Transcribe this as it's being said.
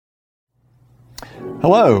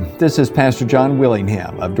Hello, this is Pastor John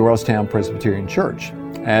Willingham of Doylestown Presbyterian Church.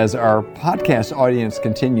 As our podcast audience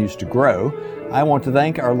continues to grow, I want to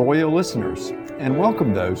thank our loyal listeners and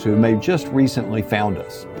welcome those who may just recently found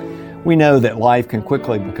us. We know that life can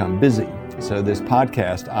quickly become busy, so this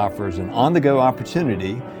podcast offers an on-the-go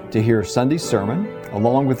opportunity to hear Sunday's sermon,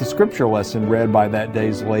 along with the scripture lesson read by that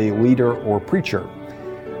day's lay leader or preacher.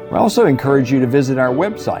 We also encourage you to visit our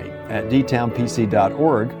website at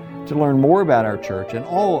dtownpc.org to learn more about our church and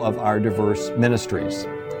all of our diverse ministries.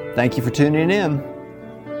 Thank you for tuning in.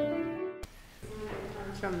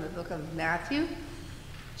 From the book of Matthew,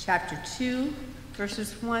 chapter 2,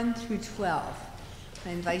 verses 1 through 12. I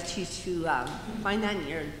invite you to find that in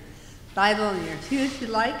your Bible and your pew if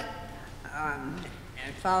you'd like, and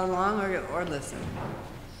follow along or listen.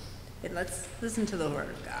 But let's listen to the Word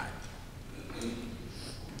of God.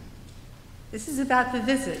 This is about the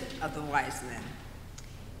visit of the wise men.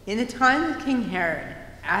 In the time of King Herod,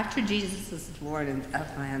 after Jesus was born in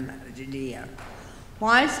Bethlehem of Judea,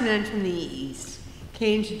 wise men from the east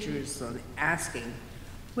came to Jerusalem asking,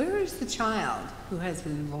 "Where is the child who has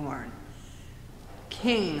been born,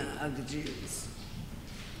 King of the Jews?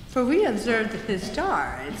 For we observed his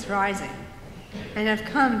star at its rising, and have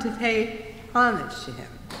come to pay homage to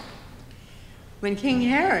him." When King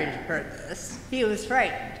Herod heard this, he was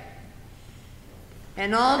frightened,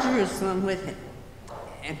 and all Jerusalem with him.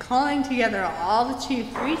 And calling together all the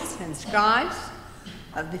chief priests and scribes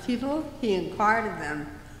of the people, he inquired of them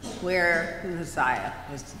where the Messiah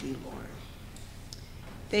was to be born.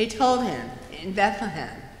 They told him, "In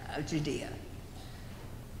Bethlehem of Judea.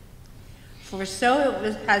 For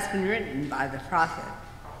so has been written by the prophet,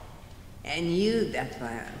 and you,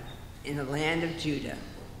 Bethlehem, in the land of Judah,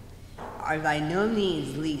 are by no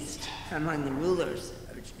means least among the rulers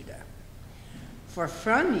of Judah. For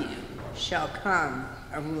from you shall come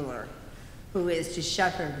a ruler who is to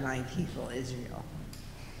shepherd my people Israel."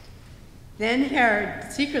 Then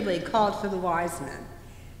Herod secretly called for the wise men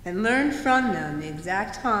and learned from them the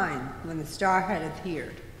exact time when the star had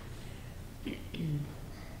appeared.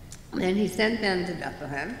 Then he sent them to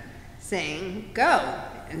Bethlehem, saying, "Go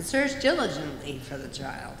and search diligently for the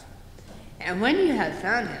child. And when you have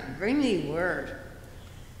found him, bring me word,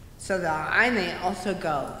 so that I may also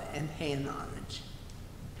go and pay him homage."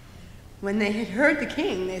 When they had heard the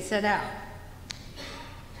king, they set out.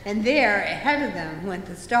 And there, ahead of them, went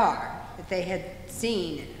the star that they had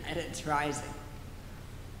seen at its rising,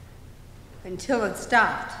 until it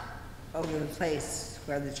stopped over the place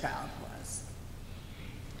where the child was.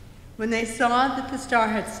 When they saw that the star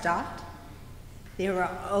had stopped, they were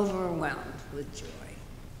overwhelmed with joy.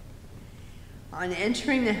 On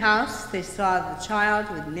entering the house, they saw the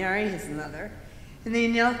child with Mary, his mother, and they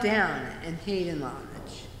knelt down and paid him homage.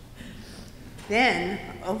 Then,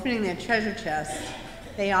 opening their treasure chests,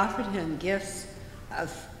 they offered him gifts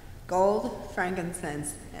of gold,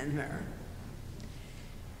 frankincense, and myrrh.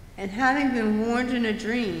 And having been warned in a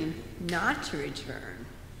dream not to return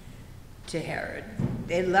to Herod,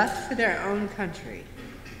 they left for their own country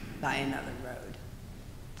by another road.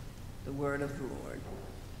 The word of the Lord.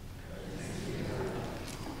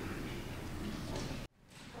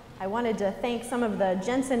 I wanted to thank some of the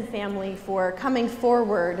Jensen family for coming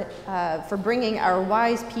forward, for bringing our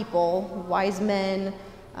wise people, wise men,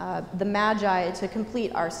 the Magi, to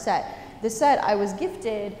complete our set. The set I was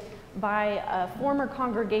gifted by a former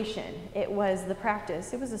congregation. It was the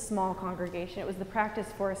practice. It was a small congregation. It was the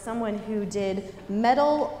practice for someone who did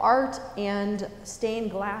metal, art, and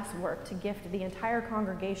stained glass work to gift the entire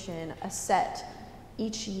congregation a set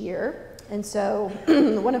each year. And so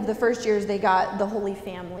one of the first years they got the Holy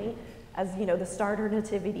Family as, the starter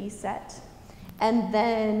nativity set. And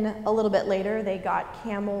then a little bit later they got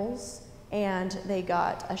camels and they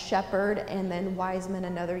got a shepherd and then wise men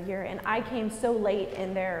another year. And I came so late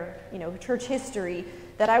in their, church history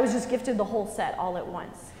that I was just gifted the whole set all at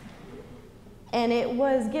once. And it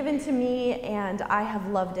was given to me and I have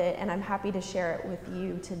loved it, and I'm happy to share it with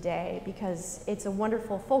you today because it's a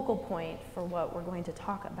wonderful focal point for what we're going to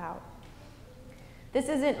talk about. This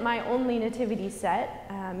isn't my only nativity set.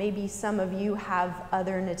 Maybe some of you have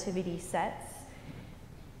other nativity sets.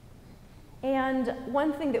 And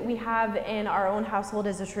one thing that we have in our own household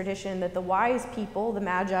is a tradition that the wise people, the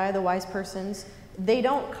Magi, the wise persons, they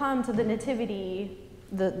don't come to the nativity,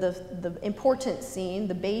 the important scene,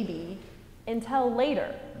 the baby, until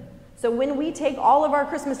later. So when we take all of our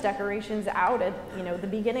Christmas decorations out at the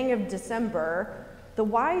beginning of December, the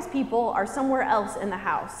wise people are somewhere else in the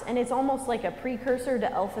house, and it's almost like a precursor to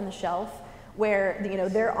Elf on the Shelf, where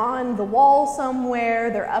they're on the wall somewhere,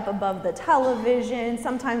 they're up above the television.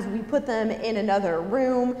 Sometimes we put them in another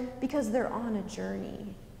room because they're on a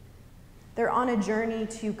journey. They're on a journey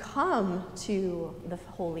to come to the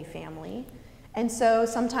Holy Family. And so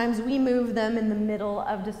sometimes we move them in the middle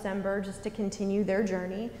of December just to continue their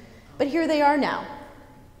journey. But here they are now,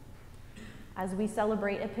 as we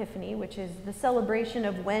celebrate Epiphany, which is the celebration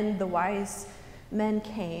of when the wise men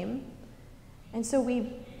came. And so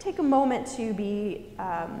we take a moment to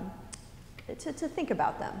think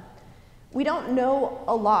about them. We don't know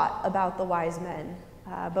a lot about the wise men,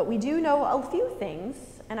 but we do know a few things,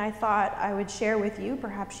 and I thought I would share with you,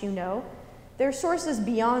 perhaps you know. They're sources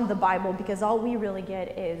beyond the Bible because all we really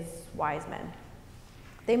get is wise men.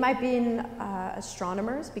 They might be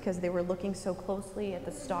astronomers because they were looking so closely at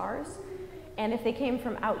the stars. And if they came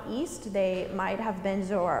from out east, they might have been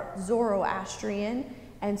Zoroastrian.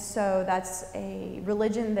 And so that's a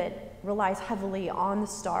religion that relies heavily on the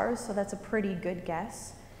stars. So that's a pretty good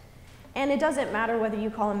guess. And it doesn't matter whether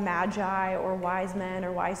you call them magi or wise men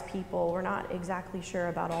or wise people. We're not exactly sure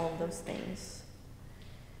about all of those things.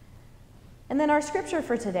 And then our scripture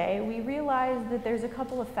for today, we realize that there's a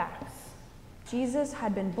couple of facts. Jesus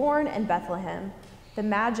had been born in Bethlehem. The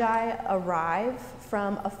Magi arrive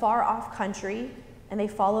from a far off country, and they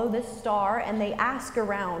follow this star, and they ask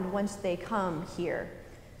around once they come here.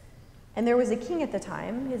 And there was a king at the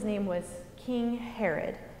time. His name was King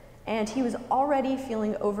Herod, and he was already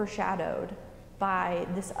feeling overshadowed by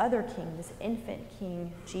this other king, this infant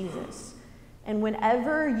King Jesus. And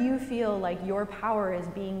whenever you feel like your power is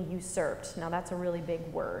being usurped, now that's a really big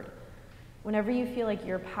word. Whenever you feel like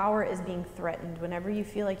your power is being threatened, whenever you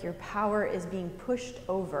feel like your power is being pushed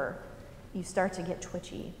over, you start to get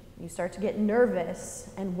twitchy. You start to get nervous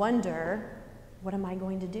and wonder, what am I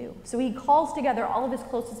going to do? So he calls together all of his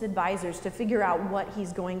closest advisors to figure out what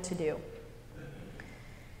he's going to do.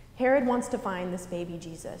 Herod wants to find this baby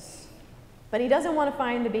Jesus, but he doesn't want to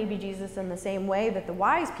find the baby Jesus in the same way that the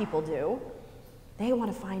wise people do. They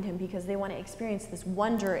want to find him because they want to experience this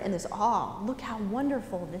wonder and this awe. Look how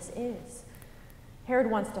wonderful this is.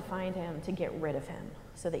 Herod wants to find him to get rid of him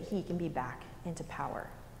so that he can be back into power.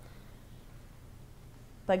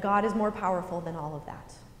 But God is more powerful than all of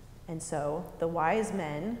that. And so the wise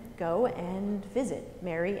men go and visit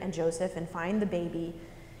Mary and Joseph and find the baby.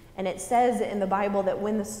 And it says in the Bible that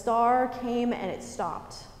when the star came and it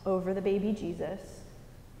stopped over the baby Jesus,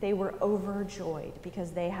 they were overjoyed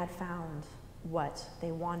because they had found what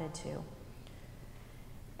they wanted to.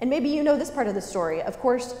 And maybe you know this part of the story. Of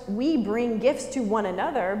course, we bring gifts to one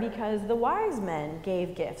another because the wise men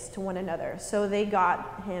gave gifts to one another. So they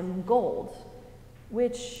got him gold,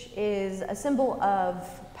 which is a symbol of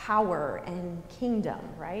power and kingdom,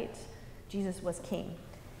 right? Jesus was king.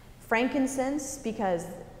 Frankincense, because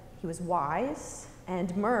he was wise,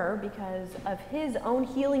 and myrrh, because of his own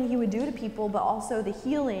healing he would do to people, but also the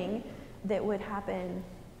healing that would happen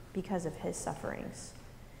because of his sufferings.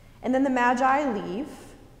 And then the Magi leave,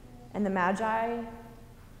 and the Magi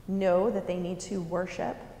know that they need to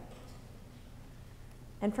worship.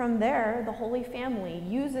 And from there, the Holy Family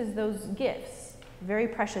uses those gifts, very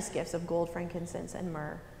precious gifts of gold, frankincense, and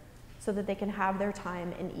myrrh, so that they can have their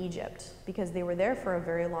time in Egypt, because they were there for a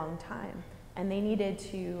very long time, and they needed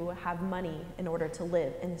to have money in order to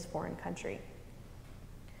live in this foreign country.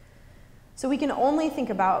 So we can only think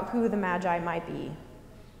about who the Magi might be.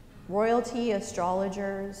 Royalty,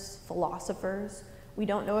 astrologers, philosophers. We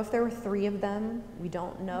don't know if there were 3 of them. We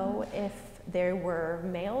don't know if there were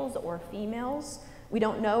males or females. We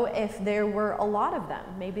don't know if there were a lot of them.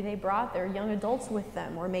 Maybe they brought their young adults with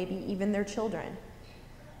them, or maybe even their children.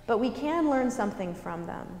 But we can learn something from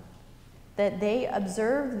them, that they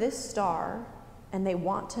observe this star and they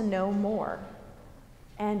want to know more.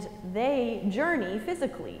 And they journey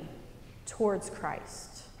physically towards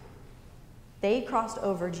Christ. They crossed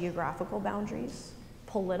over geographical boundaries,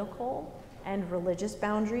 political and religious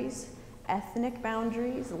boundaries, ethnic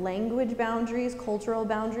boundaries, language boundaries, cultural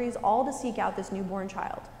boundaries, all to seek out this newborn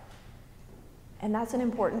child. And that's an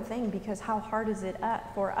important thing, because how hard is it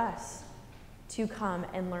for us to come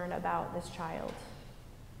and learn about this child?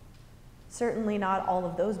 Certainly not all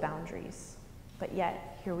of those boundaries, but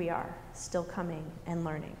yet here we are, still coming and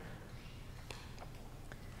learning.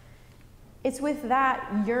 It's with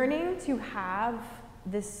that yearning to have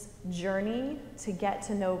this journey to get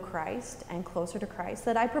to know Christ and closer to Christ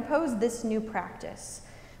that I propose this new practice,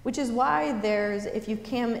 which is why if you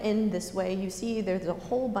come in this way, you see there's a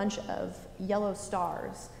whole bunch of yellow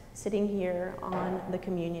stars sitting here on the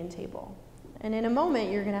communion table. And in a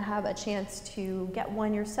moment, you're going to have a chance to get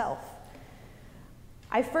one yourself.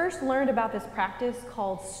 I first learned about this practice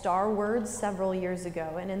called Star Words several years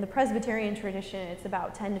ago, and in the Presbyterian tradition, it's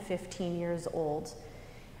about 10 to 15 years old.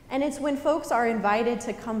 And it's when folks are invited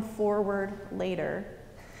to come forward later,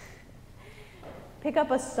 pick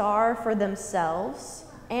up a star for themselves,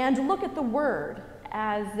 and look at the word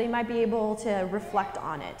as they might be able to reflect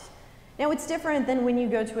on it. Now, it's different than when you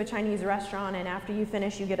go to a Chinese restaurant and after you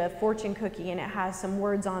finish, you get a fortune cookie and it has some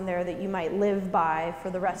words on there that you might live by for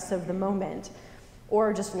the rest of the moment,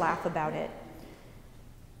 or just laugh about it.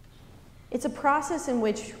 It's a process in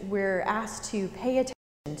which we're asked to pay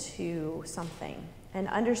attention to something and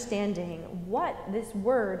understanding what this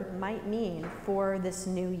word might mean for this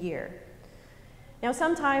new year. Now,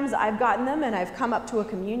 sometimes I've gotten them and I've come up to a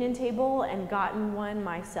communion table and gotten one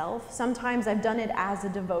myself. Sometimes I've done it as a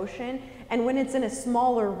devotion, and when it's in a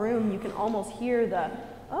smaller room, you can almost hear the,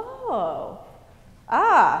 oh,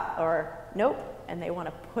 ah, or nope, and they want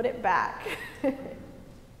to put it back.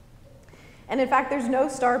 And in fact, there's no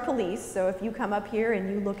star police, so if you come up here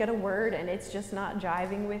and you look at a word and it's just not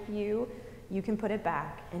jiving with you, you can put it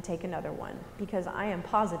back and take another one, because I am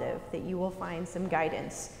positive that you will find some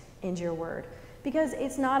guidance in your word. Because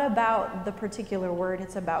it's not about the particular word,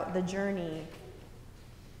 it's about the journey.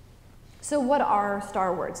 So what are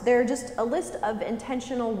star words? They're just a list of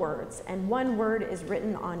intentional words, and one word is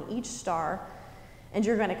written on each star, and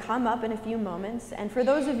you're going to come up in a few moments. And for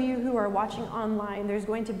those of you who are watching online, there's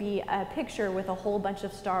going to be a picture with a whole bunch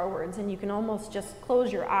of star words, and you can almost just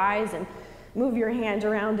close your eyes and move your hand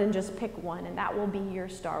around and just pick one, and that will be your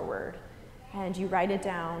star word. And you write it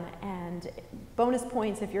down, and bonus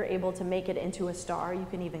points if you're able to make it into a star. You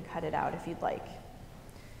can even cut it out if you'd like.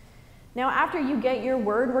 Now, after you get your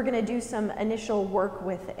word, we're going to do some initial work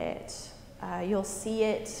with it. You'll see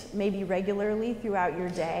it maybe regularly throughout your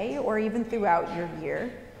day or even throughout your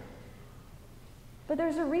year. But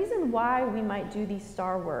there's a reason why we might do these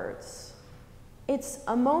star words. It's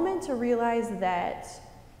a moment to realize that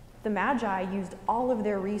the Magi used all of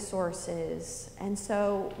their resources, and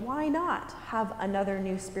so why not have another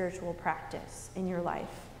new spiritual practice in your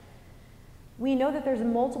life? We know that there's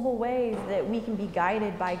multiple ways that we can be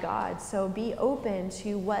guided by God, so be open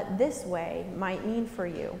to what this way might mean for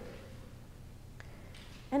you.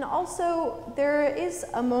 And also, there is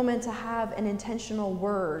a moment to have an intentional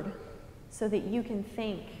word so that you can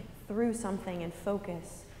think through something and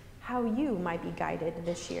focus how you might be guided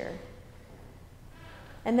this year.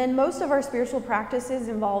 And then most of our spiritual practices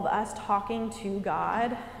involve us talking to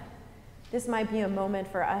God. This might be a moment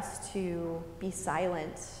for us to be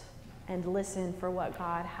silent and listen for what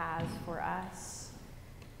God has for us.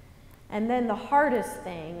 And then the hardest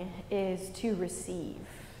thing is to receive.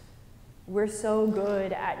 We're so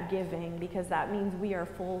good at giving because that means we are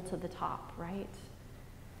full to the top, right?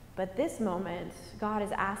 But this moment, God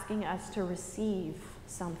is asking us to receive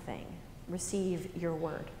something, receive your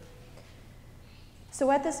word. So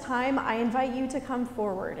at this time, I invite you to come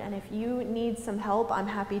forward, and if you need some help, I'm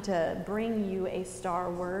happy to bring you a star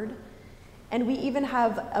word. And we even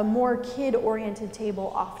have a more kid-oriented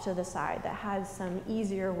table off to the side that has some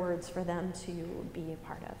easier words for them to be a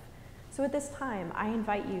part of. So at this time, I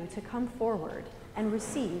invite you to come forward and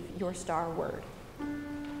receive your star word.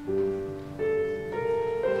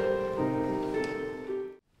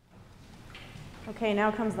 Okay,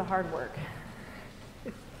 now comes the hard work.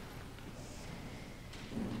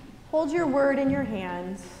 Hold your word in your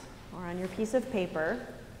hands or on your piece of paper.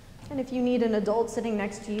 And if you need an adult sitting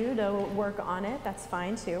next to you to work on it, that's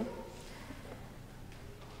fine too.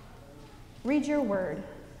 Read your word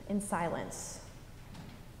in silence.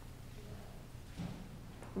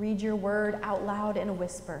 Read your word out loud in a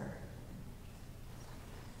whisper.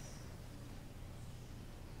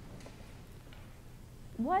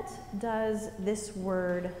 What does this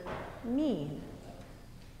word mean?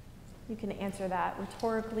 You can answer that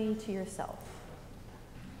rhetorically to yourself.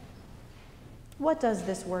 What does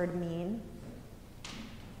this word mean?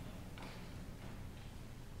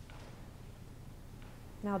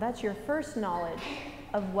 Now that's your first knowledge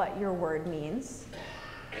of what your word means.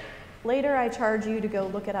 Later, I charge you to go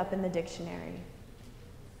look it up in the dictionary.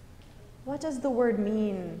 What does the word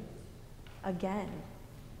mean again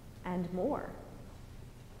and more?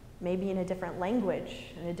 Maybe in a different language,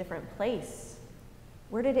 in a different place.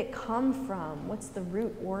 Where did it come from? What's the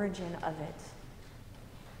root origin of it?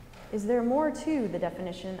 Is there more to the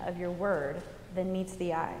definition of your word than meets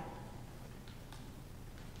the eye?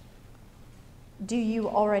 Do you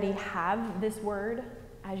already have this word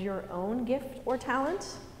as your own gift or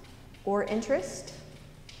talent or interest?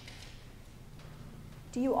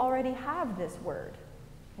 Do you already have this word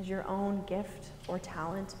as your own gift or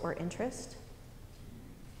talent or interest?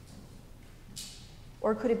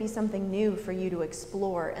 Or could it be something new for you to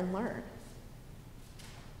explore and learn?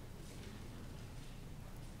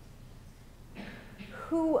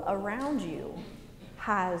 Who around you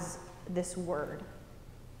has this word?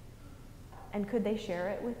 And could they share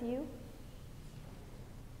it with you?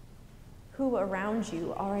 Who around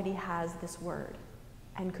you already has this word?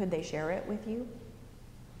 And could they share it with you?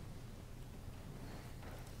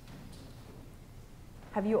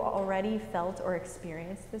 Have you already felt or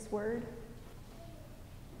experienced this word?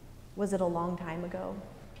 Was it a long time ago?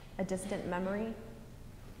 A distant memory?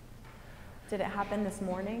 Did it happen this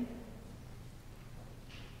morning?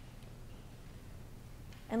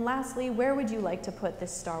 And lastly, where would you like to put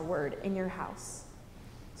this star word in your house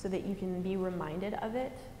so that you can be reminded of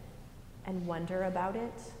it and wonder about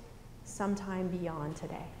it sometime beyond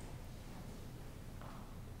today?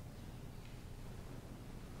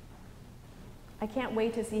 I can't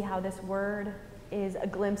wait to see how this word is a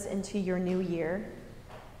glimpse into your new year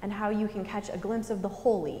and how you can catch a glimpse of the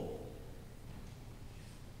holy.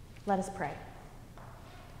 Let us pray.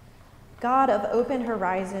 God of open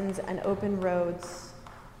horizons and open roads,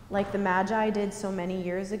 like the Magi did so many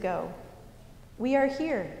years ago, we are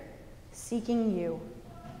here seeking you.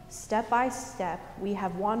 Step by step, we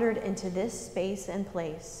have wandered into this space and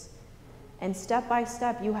place. And step by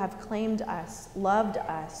step, you have claimed us, loved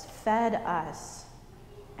us, fed us,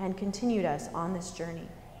 and continued us on this journey.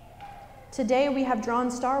 Today, we have drawn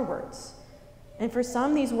star words. And for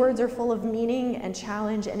some, these words are full of meaning and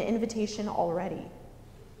challenge and invitation already.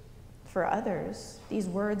 For others, these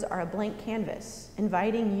words are a blank canvas,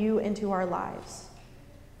 inviting you into our lives.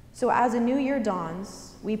 So as a new year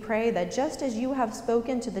dawns, we pray that just as you have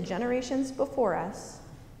spoken to the generations before us,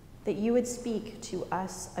 that you would speak to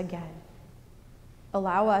us again.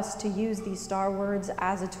 Allow us to use these star words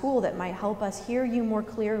as a tool that might help us hear you more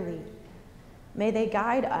clearly. May they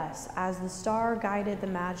guide us as the star guided the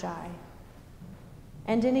Magi.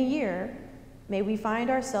 And in a year, may we find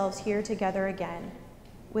ourselves here together again,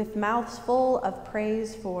 with mouths full of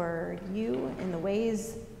praise for you in the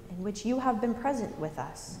ways in which you have been present with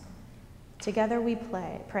us. Together we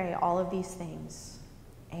pray all of these things.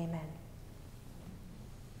 Amen.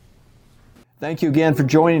 Thank you again for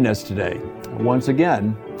joining us today. Once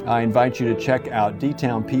again, I invite you to check out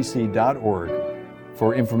dtownpc.org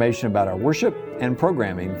for information about our worship and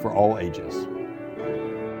programming for all ages.